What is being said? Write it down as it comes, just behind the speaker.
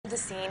the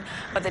scene,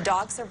 but the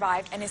dog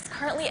survived and is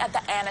currently at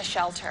the Anna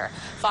shelter.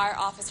 Fire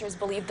officers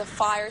believe the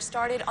fire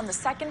started on the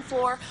second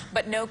floor,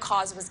 but no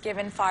cause was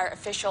given. Fire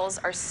officials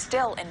are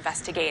still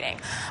investigating.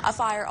 A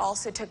fire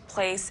also took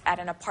place at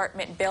an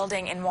apartment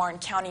building in Warren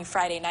County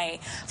Friday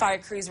night. Fire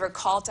crews were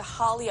called to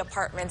Holly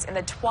Apartments in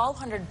the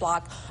 1200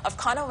 block of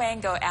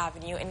Conowango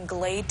Avenue in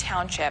Glade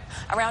Township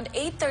around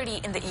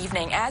 8:30 in the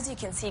evening. As you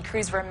can see,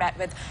 crews were met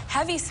with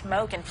heavy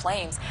smoke and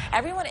flames.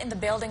 Everyone in the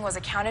building was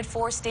accounted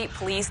for. State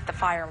police, the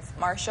fire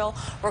marshal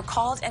were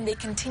called, and they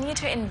continue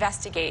to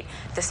investigate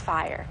this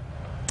fire.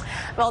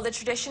 Well, the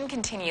tradition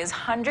continues.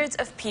 Hundreds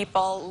of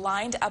people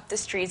lined up the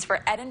streets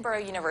for Edinburgh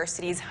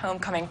University's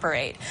homecoming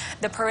parade.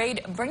 The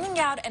parade bringing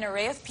out an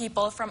array of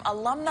people from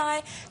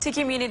alumni to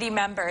community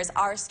members.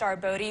 Our star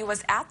Bodie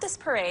was at this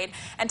parade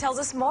and tells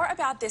us more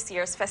about this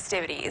year's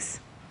festivities.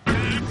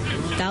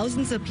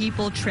 Thousands of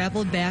people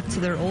traveled back to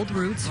their old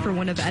roots for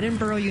one of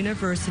Edinburgh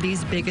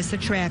University's biggest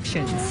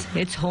attractions,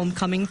 its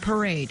homecoming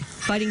parade.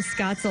 Fighting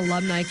Scots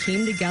alumni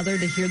came together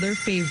to hear their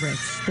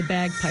favorites, the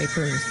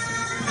bagpipers.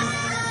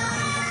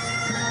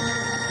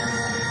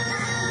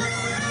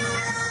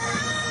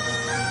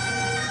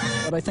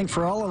 But I think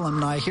for all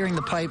alumni, hearing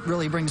the pipe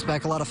really brings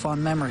back a lot of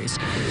fond memories.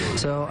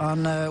 So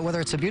on whether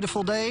it's a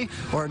beautiful day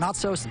or not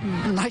so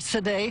nice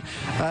a day,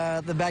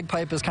 the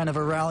bagpipe is kind of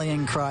a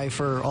rallying cry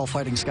for all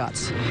Fighting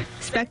Scots.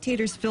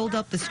 Spectators filled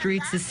up the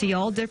streets to see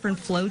all different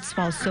floats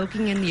while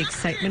soaking in the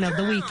excitement of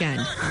the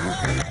weekend.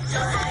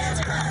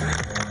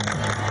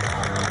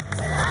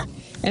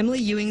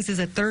 Emily Ewings is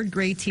a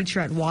third-grade teacher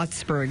at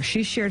Wattsburg.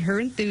 She shared her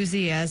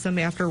enthusiasm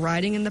after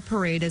riding in the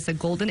parade as a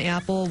Golden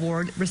Apple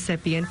Award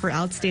recipient for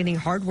outstanding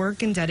hard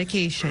work and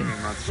dedication.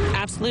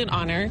 Absolute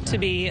honor to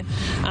be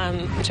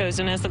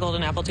chosen as the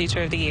Golden Apple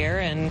Teacher of the Year,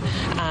 and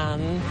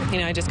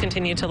I just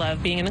continue to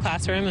love being in the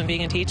classroom and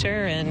being a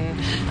teacher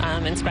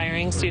and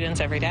inspiring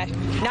students every day.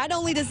 Not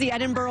only does the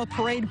Edinburgh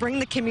Parade bring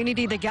the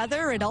community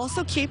together, it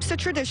also keeps the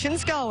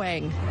traditions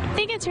going. I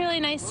think it's really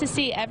nice to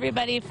see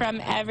everybody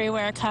from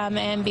everywhere come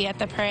and be at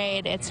the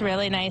parade. It's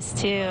really nice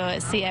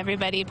to see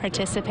everybody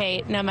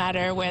participate no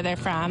matter where they're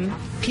from.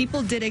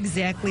 People did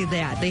exactly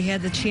that. They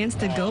had the chance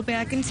to go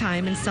back in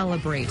time and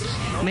celebrate.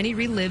 Many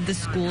relived the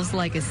school's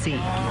legacy.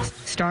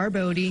 Star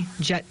Bodie,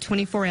 Jet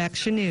 24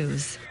 Action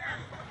News.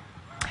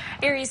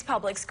 Erie's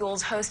Public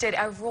Schools hosted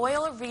a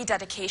royal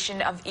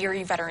rededication of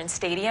Erie Veterans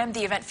Stadium. The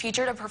event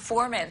featured a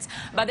performance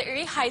by the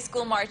Erie High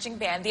School Marching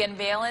Band, the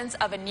unveilance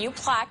of a new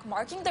plaque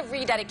marking the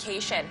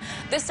rededication.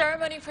 The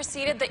ceremony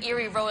preceded the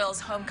Erie Royals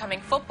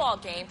homecoming football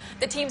game,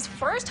 the team's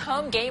first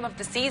home game of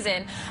the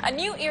season. A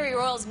new Erie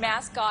Royals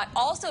mascot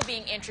also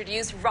being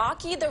introduced,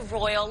 Rocky the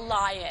Royal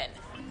Lion.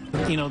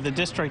 You know, the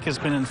district has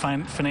been in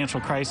financial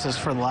crisis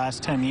for the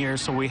last 10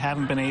 years, so we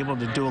haven't been able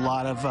to do a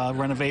lot of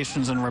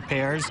renovations and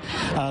repairs.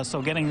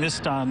 So getting this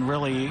done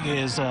really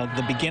is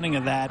the beginning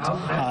of that.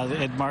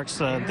 It marks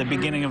the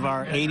beginning of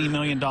our $80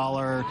 million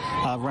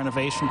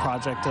renovation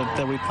project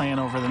that we plan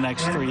over the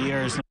next 3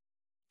 years.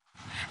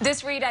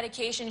 This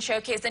rededication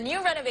showcased the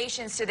new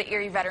renovations to the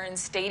Erie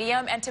Veterans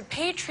Stadium and to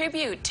pay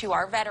tribute to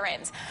our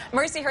veterans.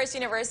 Mercyhurst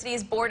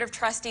University's Board of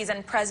Trustees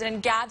and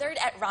President gathered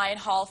at Ryan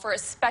Hall for a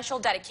special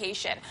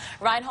dedication.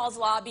 Ryan Hall's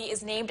lobby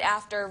is named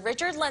after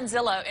Richard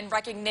Lenzillo in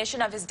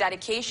recognition of his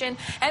dedication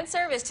and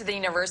service to the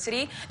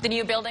university. The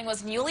new building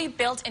was newly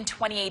built in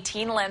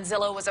 2018.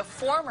 Lenzillo was a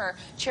former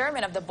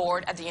chairman of the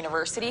board at the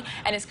university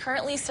and is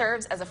currently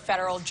serves as a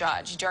federal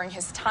judge. During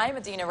his time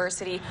at the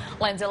university,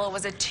 Lenzillo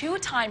was a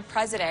two-time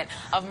president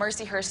of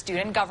Mercyhurst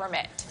Student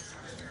Government.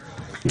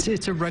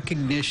 It's a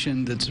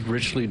recognition that's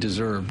richly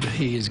deserved.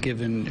 He has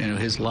given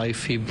his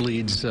life. He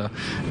bleeds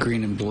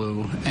green and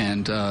blue,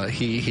 and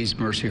he's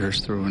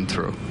Mercyhurst through and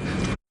through.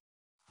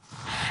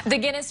 The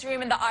Guinness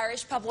Room in the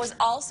Irish Pub was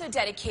also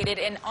dedicated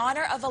in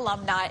honor of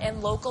alumni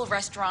and local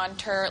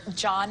restaurateur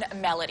John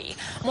Melody.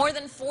 More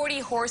than 40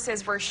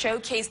 horses were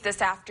showcased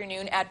this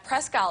afternoon at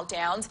Prescott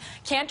Downs.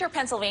 Cantor,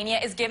 Pennsylvania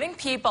is giving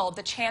people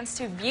the chance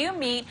to view,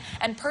 meet,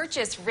 and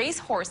purchase race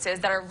horses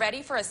that are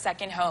ready for a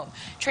second home.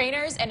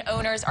 Trainers and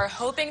owners are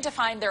hoping to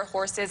find their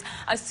horses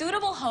a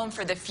suitable home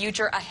for the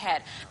future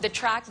ahead. The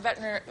track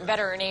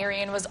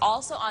veterinarian was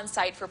also on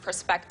site for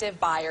prospective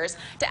buyers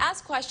to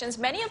ask questions.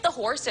 Many of the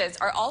horses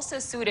are also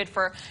suited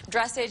for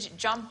dressage,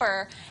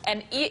 jumper,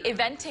 and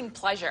eventing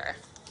pleasure.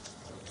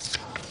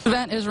 The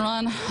event is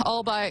run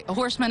all by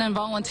horsemen and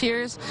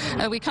volunteers.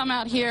 We come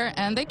out here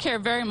and they care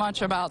very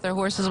much about their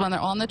horses when they're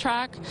on the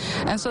track,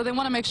 and so they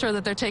want to make sure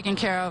that they're taken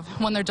care of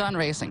when they're done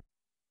racing.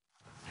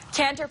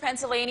 Cantor,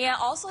 Pennsylvania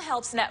also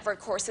helps network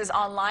horses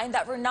online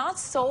that were not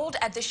sold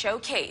at the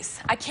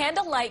showcase. A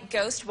candlelight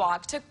ghost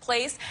walk took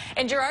place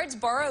in Girard's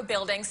Borough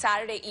building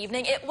Saturday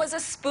evening. It was a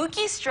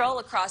spooky stroll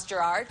across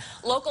Girard.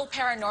 Local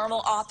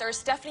paranormal author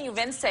Stephanie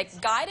Vincic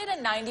guided a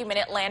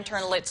 90-minute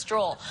lantern-lit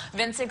stroll.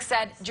 Vincic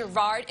said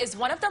Girard is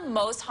one of the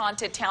most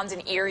haunted towns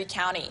in Erie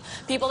County.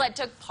 People that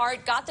took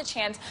part got the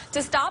chance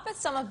to stop at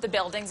some of the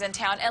buildings in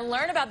town and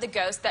learn about the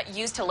ghosts that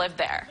used to live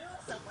there.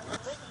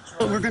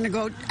 We're going to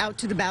go out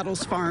to the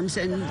Battles Farms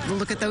and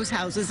look at those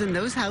houses, and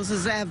those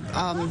houses have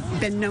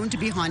been known to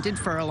be haunted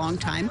for a long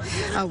time.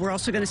 We're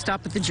also going to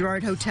stop at the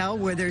Girard Hotel,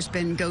 where there's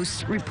been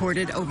ghosts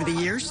reported over the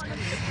years.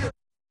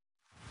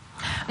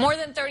 More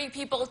than 30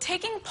 people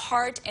taking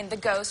part in the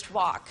Ghost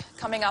Walk.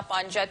 Coming up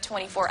on Jet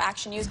 24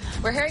 Action News,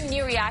 we're hearing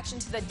new reaction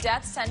to the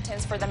death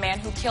sentence for the man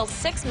who killed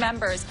 6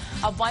 members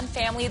of one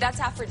family. That's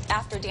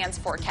after Dan's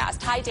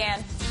forecast. Hi,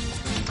 Dan.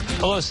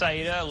 Hello,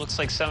 Saida. Looks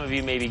like some of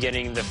you may be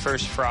getting the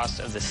first frost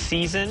of the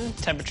season.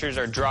 Temperatures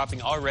are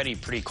dropping already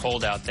pretty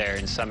cold out there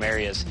in some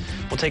areas.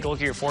 We'll take a look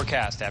at your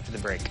forecast after the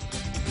break.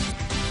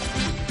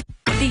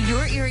 The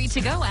YourErie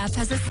to-go app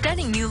has a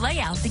stunning new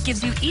layout that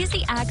gives you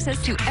easy access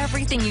to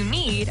everything you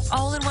need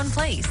all in one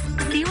place.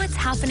 See what's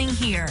happening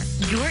here.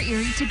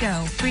 YourErie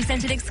to-go,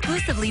 presented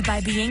exclusively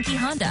by Bianchi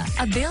Honda.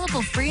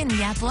 Available free in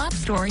the Apple App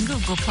Store and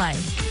Google Play.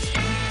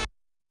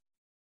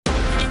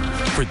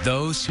 For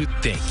those who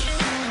think,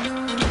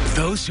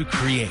 those who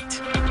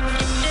create,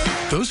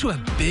 those who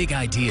have big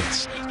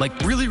ideas, like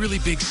really, really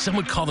big, some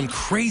would call them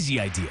crazy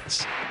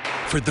ideas.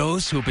 For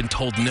those who have been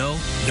told no,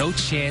 no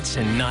chance,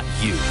 and not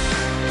you.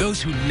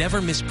 Those who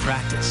never miss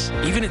practice,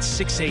 even at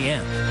 6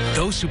 a.m.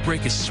 Those who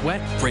break a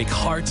sweat, break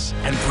hearts,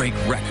 and break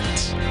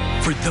records.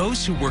 For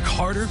those who work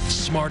harder,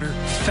 smarter,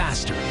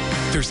 faster,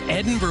 there's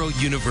Edinburgh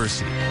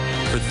University.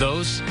 For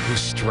those who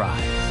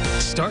strive.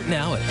 Start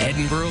now at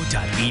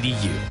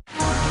edinburgh.edu.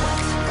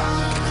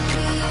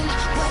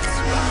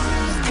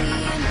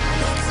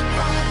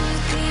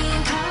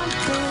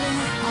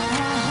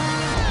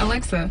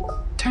 Alexa,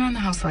 turn on the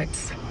house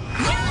lights.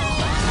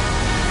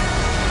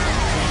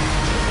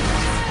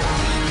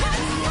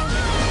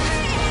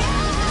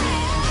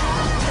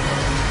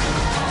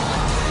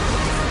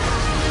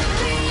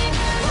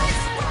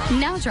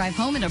 Now drive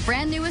home in a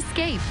brand new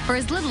Escape for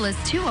as little as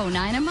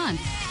 $209 a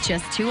month.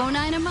 Just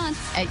 $209 a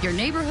month at your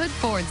neighborhood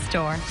Ford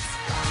store.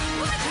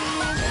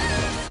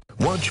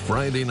 Watch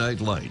Friday Night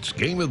Lights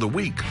Game of the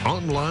Week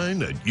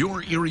online at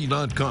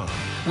YourErie.com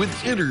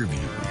with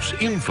interviews,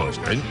 info,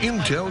 and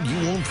intel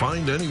you won't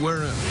find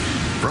anywhere else.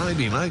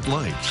 Friday Night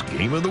Lights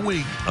Game of the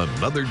Week,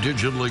 another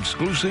digital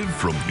exclusive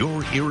from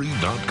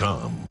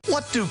YourErie.com.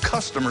 What do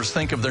customers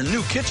think of their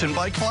new kitchen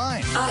by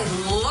Klein? I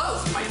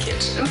love my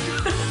kitchen.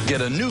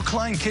 Get a new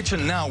Klein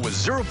kitchen now with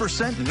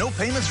 0%, no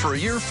payments for a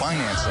year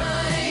financing.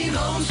 Klein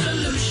Home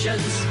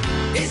Solutions.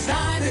 It's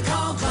time to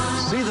call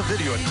Klein. See the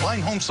video at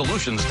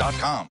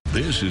KleinHomeSolutions.com.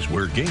 This is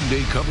where game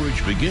day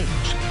coverage begins.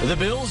 The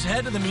Bills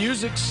head to the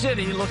Music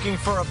City looking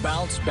for a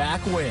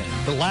bounce-back win.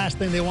 The last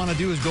thing they want to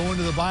do is go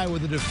into the bye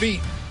with a defeat.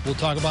 We'll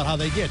talk about how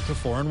they get to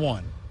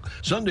 4-1.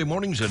 Sunday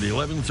mornings at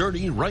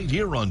 11:30 right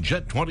here on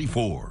Jet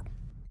 24.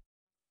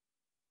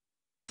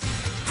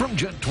 From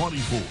Jet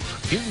 24,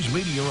 here's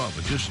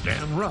meteorologist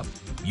Dan Rupp,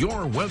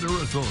 your weather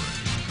authority.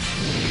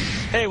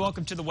 Hey,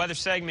 welcome to the weather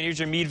segment. Here's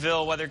your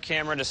Meadville weather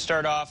camera to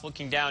start off.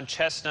 Looking down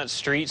Chestnut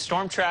Street.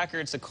 Storm tracker,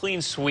 it's a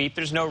clean sweep.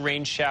 There's no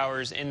rain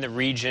showers in the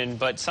region,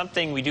 but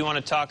something we do want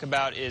to talk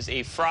about is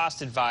a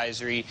frost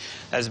advisory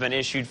that has been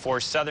issued for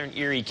southern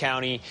Erie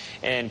County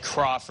and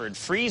Crawford.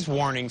 Freeze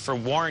warning for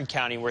Warren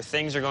County, where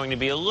things are going to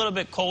be a little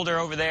bit colder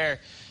over there.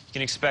 You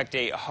can expect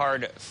a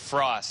hard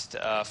frost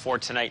for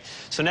tonight.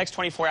 So next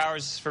 24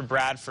 hours for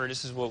Bradford.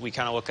 This is what we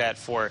kind of look at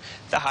for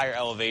the higher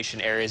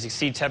elevation areas. You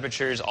see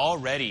temperatures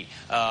already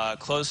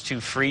close to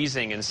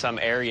freezing in some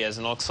areas,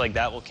 and it looks like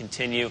that will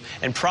continue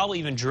and probably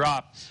even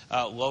drop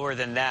lower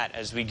than that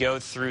as we go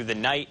through the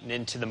night and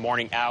into the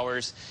morning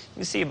hours. You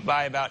can see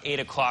by about 8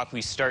 o'clock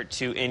we start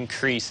to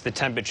increase the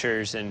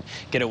temperatures and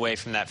get away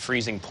from that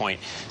freezing point.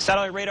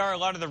 Satellite radar, a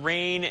lot of the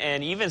rain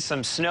and even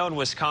some snow in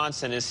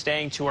Wisconsin is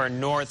staying to our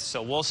north,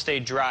 so we'll stay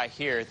dry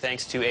here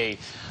thanks to a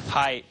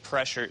high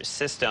pressure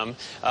system.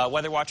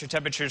 Weather watcher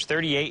temperatures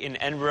 38 in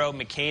Enbro,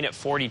 McCain at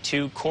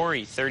 42,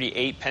 Corey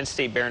 38, Penn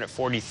State Barron at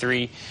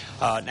 43,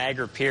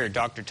 Niagara Pier,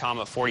 Dr. Tom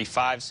at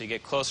 45, so you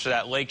get closer to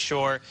that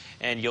lakeshore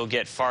and you'll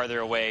get farther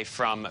away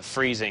from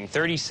freezing.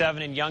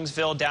 37 in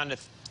Youngsville, down to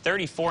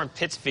 34 in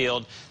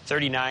Pittsfield,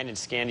 39 in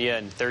Scandia,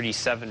 and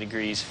 37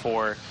 degrees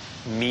for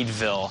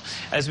Meadville.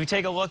 As we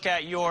take a look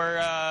at your,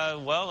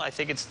 well, I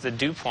think it's the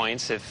dew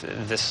points, if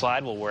this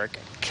slide will work.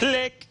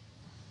 Click.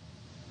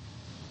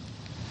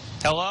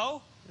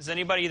 Hello? Is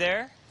anybody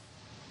there?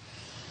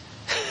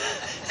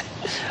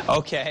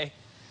 Okay.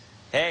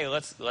 Hey,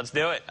 let's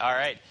do it. All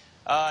right.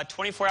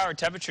 24-hour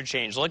temperature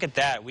change. Look at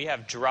that. We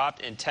have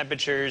dropped in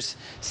temperatures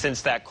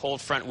since that cold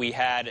front we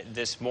had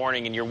this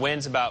morning, and your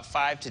wind's about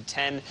 5 to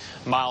 10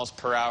 miles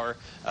per hour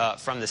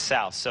from the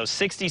south. So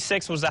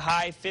 66 was the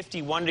high,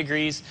 51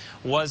 degrees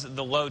was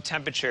the low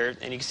temperature,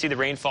 and you can see the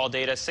rainfall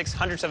data.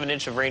 600ths of an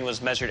inch of rain was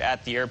measured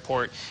at the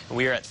airport, and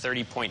we are at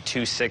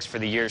 30.26 for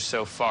the year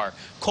so far.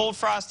 Cold,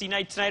 frosty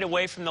night tonight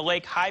away from the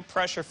lake. High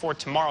pressure for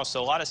tomorrow,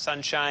 so a lot of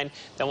sunshine.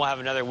 Then we'll have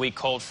another weak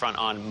cold front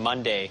on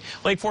Monday.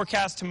 Lake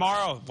forecast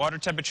tomorrow. Water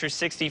temperature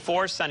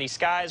 64, sunny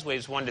skies,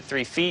 waves 1 to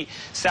 3 feet,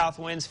 south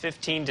winds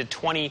 15 to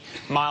 20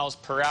 miles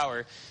per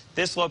hour.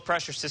 This low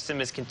pressure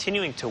system is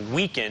continuing to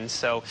weaken,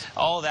 so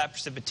all of that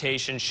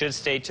precipitation should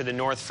stay to the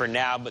north for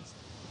now, but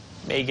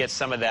may get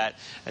some of that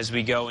as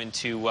we go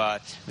into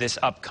this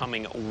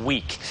upcoming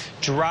week.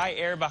 Dry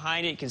air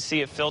behind it. You can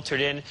see it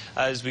filtered in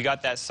as we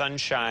got that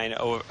sunshine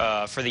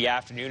for the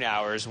afternoon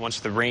hours once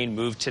the rain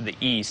moved to the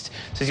east.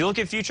 So as you look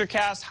at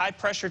futurecast, high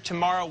pressure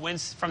tomorrow,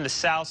 winds from the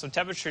south, so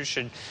temperatures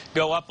should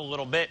go up a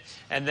little bit.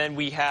 And then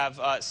we have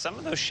some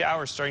of those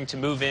showers starting to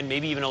move in,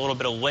 maybe even a little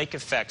bit of lake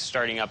effect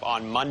starting up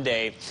on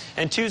Monday.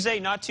 And Tuesday,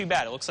 not too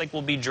bad. It looks like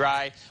we'll be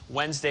dry.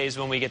 Wednesday is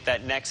when we get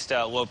that next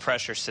low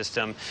pressure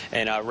system,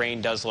 and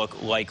rain does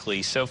look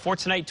likely. So for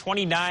tonight,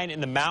 29 in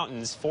the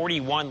mountains,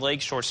 41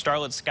 lakeshore,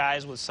 starlit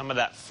skies with some of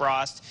that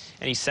frost.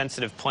 Any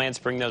sensitive plants,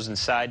 bring those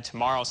inside.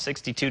 Tomorrow,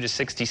 62 to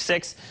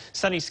 66,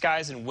 sunny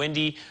skies and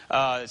windy.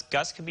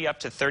 Gusts could be up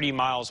to 30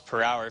 miles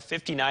per hour.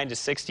 59 to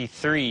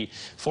 63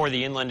 for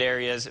the inland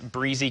areas,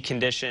 breezy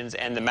conditions,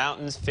 and the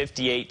mountains,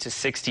 58 to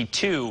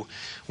 62.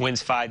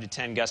 Winds 5 to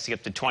 10, gusting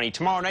up to 20.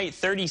 Tomorrow night,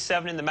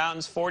 37 in the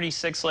mountains,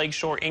 46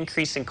 lakeshore,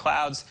 increase in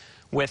clouds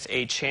with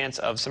a chance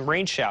of some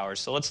rain showers.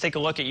 So let's take a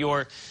look at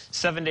your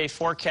 7-day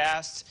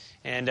forecast,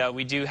 and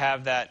we do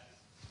have that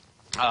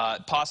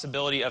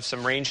possibility of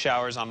some rain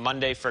showers on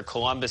Monday for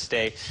Columbus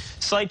Day.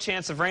 Slight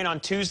chance of rain on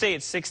Tuesday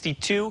at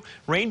 62.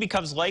 Rain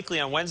becomes likely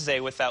on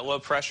Wednesday with that low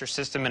pressure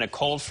system and a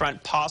cold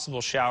front.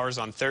 Possible showers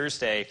on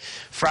Thursday.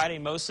 Friday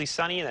mostly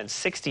sunny, and then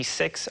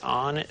 66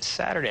 on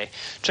Saturday.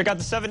 Check out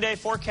the 7-day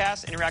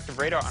forecast interactive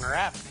radar on our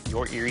app,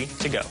 Your Erie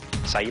to go.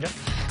 Saida?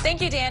 Thank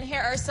you, Dan.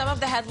 Here are some of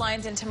the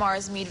headlines in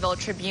tomorrow's Meadville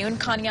Tribune.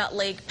 Conneaut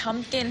Lake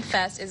Pumpkin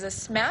Fest is a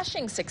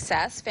smashing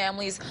success.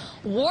 Families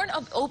warn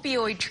of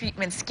opioid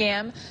treatment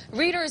scam.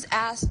 Readers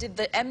asked, did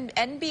the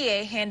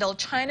NBA handle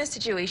China's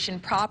situation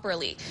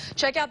properly?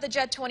 Check out the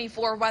Jet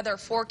 24 weather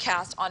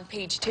forecast on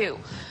page 2.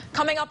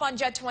 Coming up on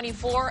Jet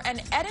 24,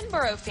 an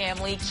Edinburgh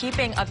family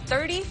keeping a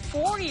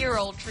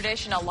 34-year-old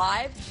tradition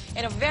alive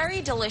in a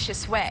very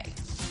delicious way.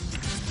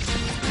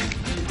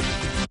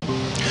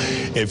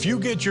 If you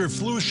get your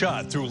flu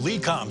shot through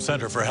LECOM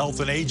Center for Health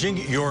and Aging,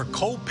 your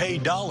co-pay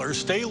dollars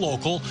stay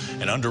local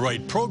and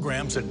underwrite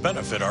programs that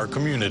benefit our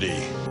community.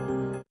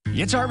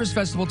 It's Harvest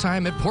Festival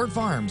time at Port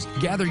Farms.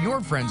 Gather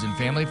your friends and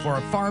family for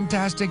a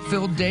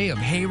farm-tastic-filled day of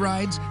hay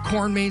rides,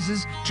 corn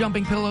mazes,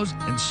 jumping pillows,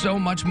 and so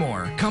much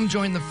more. Come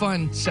join the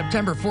fun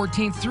September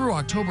 14th through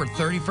October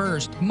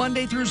 31st,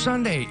 Monday through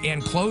Sunday,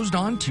 and closed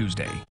on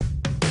Tuesday.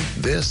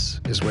 This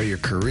is where your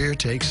career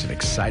takes an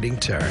exciting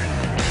turn.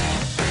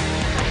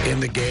 In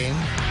the game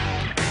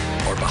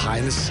or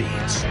behind the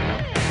scenes.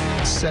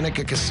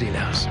 Seneca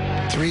Casinos,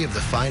 3 of the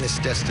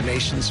finest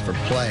destinations for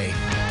play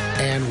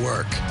and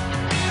work.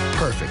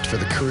 Perfect for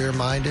the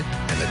career-minded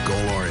and the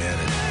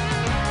goal-oriented.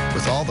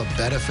 With all the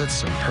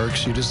benefits and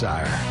perks you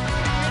desire.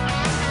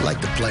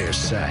 Like the players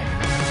say,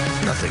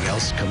 nothing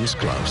else comes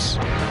close.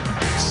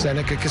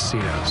 Seneca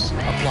Casinos.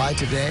 Apply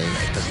today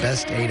at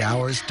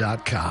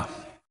thebest8hours.com.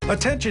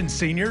 Attention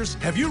seniors,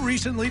 have you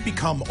recently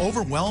become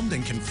overwhelmed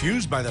and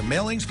confused by the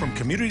mailings from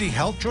Community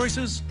Health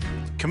Choices?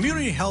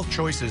 Community Health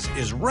Choices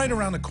is right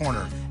around the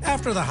corner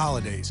after the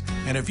holidays,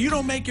 and if you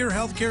don't make your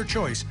healthcare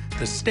choice,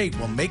 the state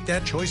will make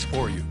that choice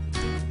for you.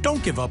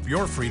 Don't give up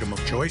your freedom of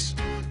choice.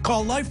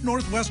 Call Life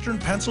Northwestern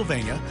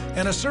Pennsylvania,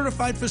 and a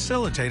certified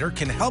facilitator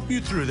can help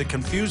you through the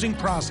confusing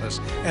process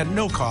at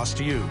no cost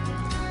to you.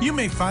 You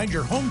may find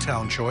your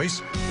hometown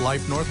choice,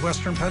 Life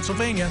Northwestern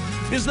Pennsylvania,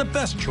 is the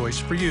best choice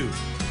for you.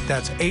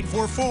 That's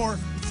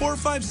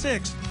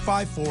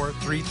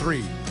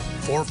 844-456-5433.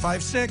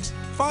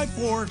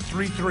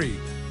 456-5433.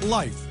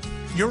 Life,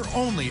 your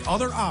only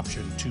other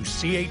option to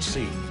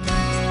CHC.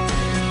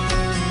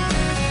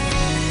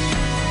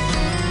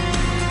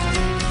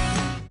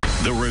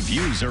 The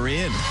reviews are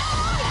in.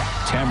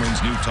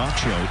 Cameron's new talk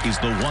show is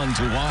the one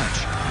to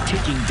watch,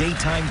 taking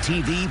daytime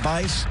TV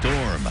by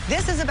storm.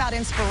 This is about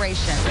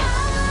inspiration.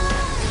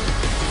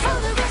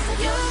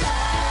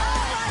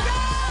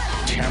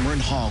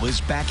 Tamron Hall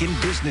is back in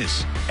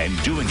business and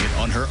doing it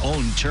on her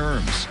own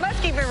terms.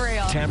 Let's keep it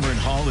real. Tamron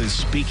Hall is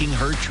speaking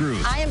her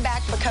truth. I am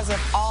back because of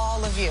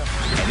all of you.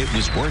 And it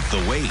was worth the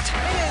wait. It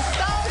is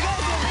so good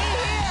to be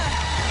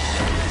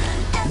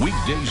here.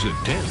 Weekdays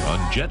at 10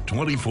 on Jet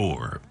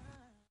 24.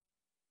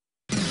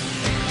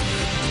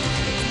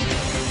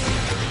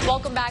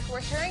 Welcome back.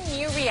 We're hearing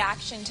new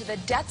reaction to the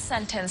death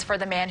sentence for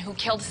the man who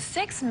killed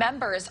 6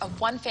 members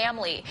of one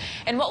family.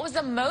 And what was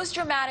the most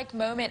dramatic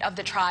moment of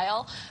the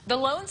trial? The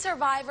lone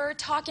survivor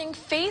talking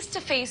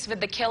face-to-face with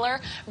the killer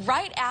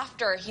right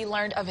after he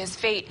learned of his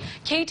fate.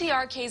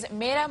 KTRK's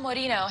Mera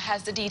Moreno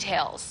has the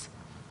details.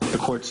 The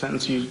court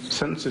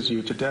sentences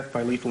you to death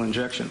by lethal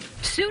injection.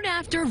 Soon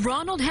after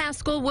Ronald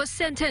Haskell was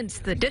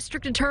sentenced, the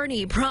district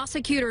attorney,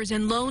 prosecutors,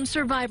 and lone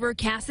survivor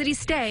Cassidy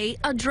Stay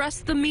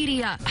addressed the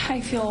media.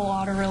 I feel a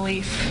lot of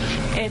relief.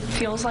 It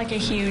feels like a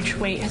huge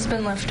weight has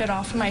been lifted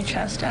off my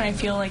chest, and I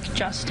feel like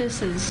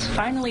justice is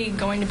finally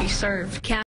going to be served.